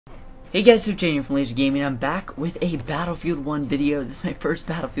Hey guys, it's Jane from Laser Gaming. I'm back with a Battlefield 1 video. This is my first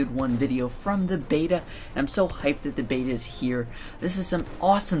Battlefield 1 video from the beta, and I'm so hyped that the beta is here. This is some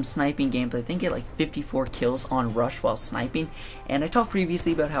awesome sniping gameplay. I think I get like 54 kills on rush while sniping, and I talked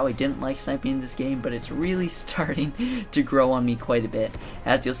previously about how I didn't like sniping in this game, but it's really starting to grow on me quite a bit.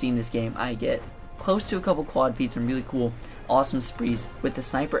 As you'll see in this game, I get close to a couple quad feeds, some really cool, awesome sprees with the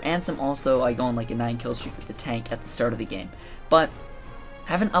sniper, and some also I go on like a 9 kill streak with the tank at the start of the game. But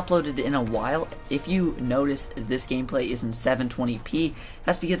haven't uploaded it in a while. If you notice, this gameplay is in 720p.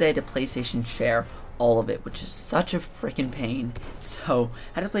 That's because I had to PlayStation share all of it, which is such a freaking pain. So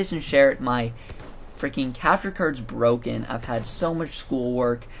I had to PlayStation share it. My freaking capture card's broken. I've had so much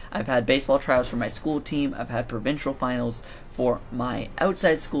schoolwork. I've had baseball tryouts for my school team. I've had provincial finals for my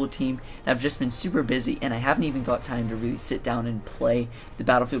outside school team. And I've just been super busy, and I haven't even got time to really sit down and play the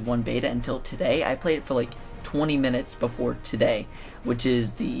Battlefield 1 beta until today. I played it for like 20 minutes before today, which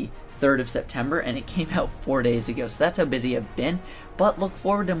is the 3rd of September, and it came out 4 days ago, so that's how busy I've been. But look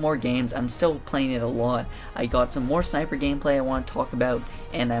forward to more games. I'm still playing it a lot. I got some more sniper gameplay I want to talk about,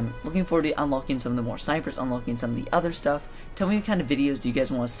 and I'm looking forward to unlocking some of the more snipers, unlocking some of the other stuff. Tell me what kind of videos do you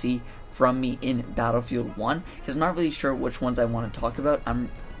guys want to see from me in Battlefield 1, because I'm not really sure which ones I want to talk about. I'm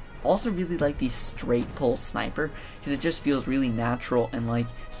also really like the straight pull sniper, because it just feels really natural and like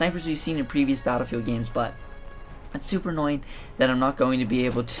snipers we've seen in previous Battlefield games, but it's super annoying that I'm not going to be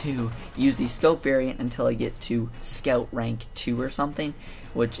able to use the scope variant until I get to scout rank 2 or something,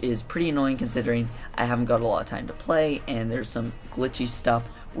 which is pretty annoying considering I haven't got a lot of time to play, and there's some glitchy stuff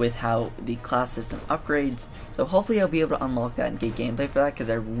with how the class system upgrades. So hopefully I'll be able to unlock that and get gameplay for that, because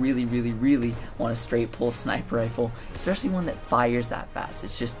I really want a straight pull sniper rifle, especially one that fires that fast.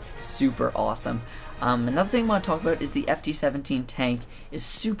 It's just super awesome. Another thing I want to talk about is the FT-17 tank is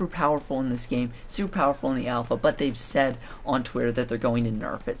super powerful in this game, super powerful in the alpha, but they've said on Twitter that they're going to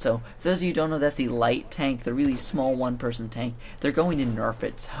nerf it. So for those of you who don't know, that's the light tank, the really small one-person tank. They're going to nerf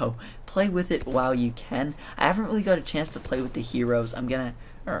it, so play with it while you can. I haven't really got a chance to play with the heroes. I'm gonna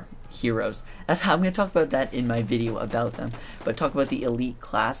talk about that in my video about them, but talk about the elite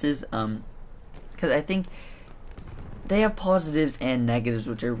classes, because I think they have positives and negatives,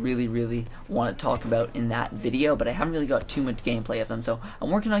 which I really want to talk about in that video, but I haven't really got too much gameplay of them, so I'm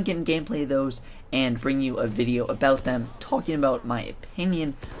working on getting gameplay of those and bring you a video about them, talking about my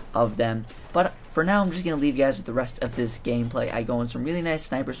opinion of them. But for now, I'm just going to leave you guys with the rest of this gameplay. I go on some really nice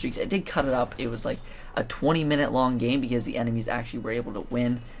sniper streaks. I did cut it up. It was like a 20-minute long game because the enemies actually were able to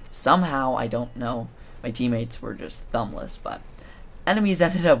win. Somehow, I don't know. My teammates were just thumbless, but enemies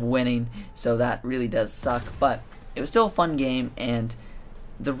ended up winning, so that really does suck. But it was still a fun game, and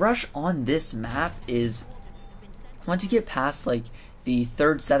the rush on this map is, once you get past like the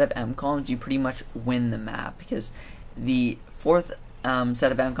 3rd set of MCOMs, you pretty much win the map, because the 4th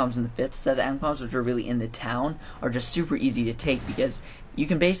set of MCOMs and the 5th set of MCOMs, which are really in the town, are just super easy to take, because you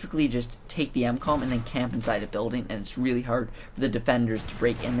can basically just take the MCOM and then camp inside a building, and it's really hard for the defenders to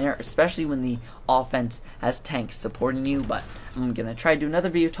break in there, especially when the offense has tanks supporting you. But I'm going to try to do another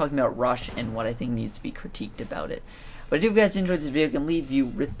video talking about rush and what I think needs to be critiqued about it. But if you guys enjoyed this video, I can leave you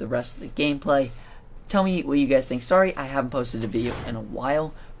with the rest of the gameplay. Tell me what you guys think. Sorry I haven't posted a video in a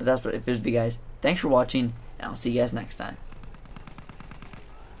while, but that's what it is for you guys. Thanks for watching, and I'll see you guys next time.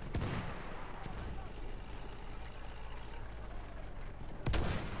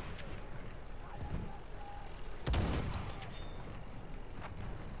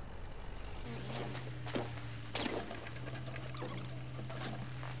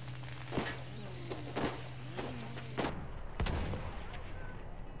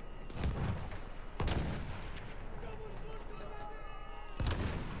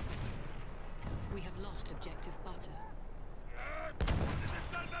 We have lost objective butter.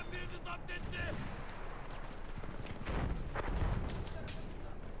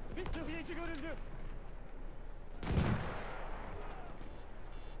 Bir sıhhiyeci görüldü.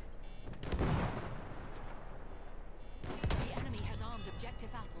 The enemy has armed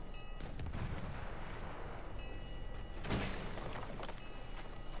objective apples.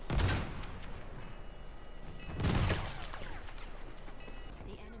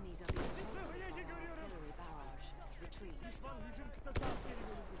 The enemies are being haunted by artillery barrage. Retreat. Düşman hücum kıtası askeri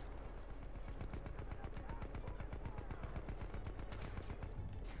görüldü.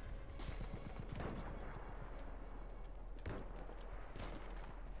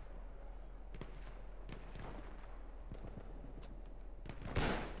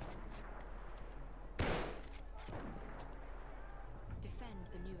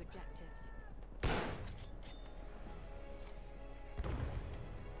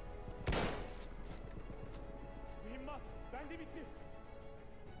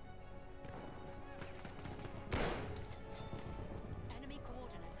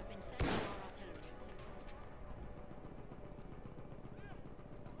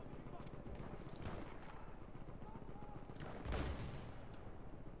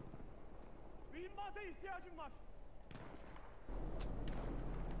 Mühimmat'a ihtiyacım var.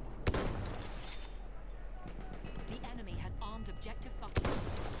 The enemy has armed objective butter.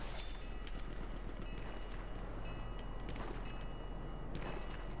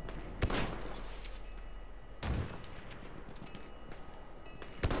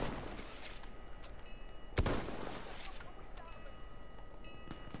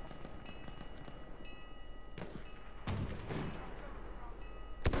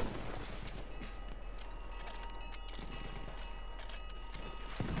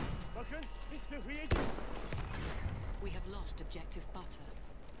 Bakın bir sıhhiyeci. We have lost objective butter.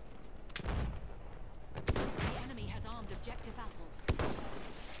 The enemy has armed objective apples.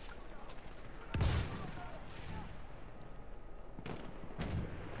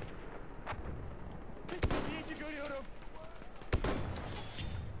 Bir sıhhiyeci görüyorum.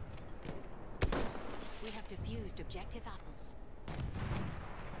 We have defused objective apples.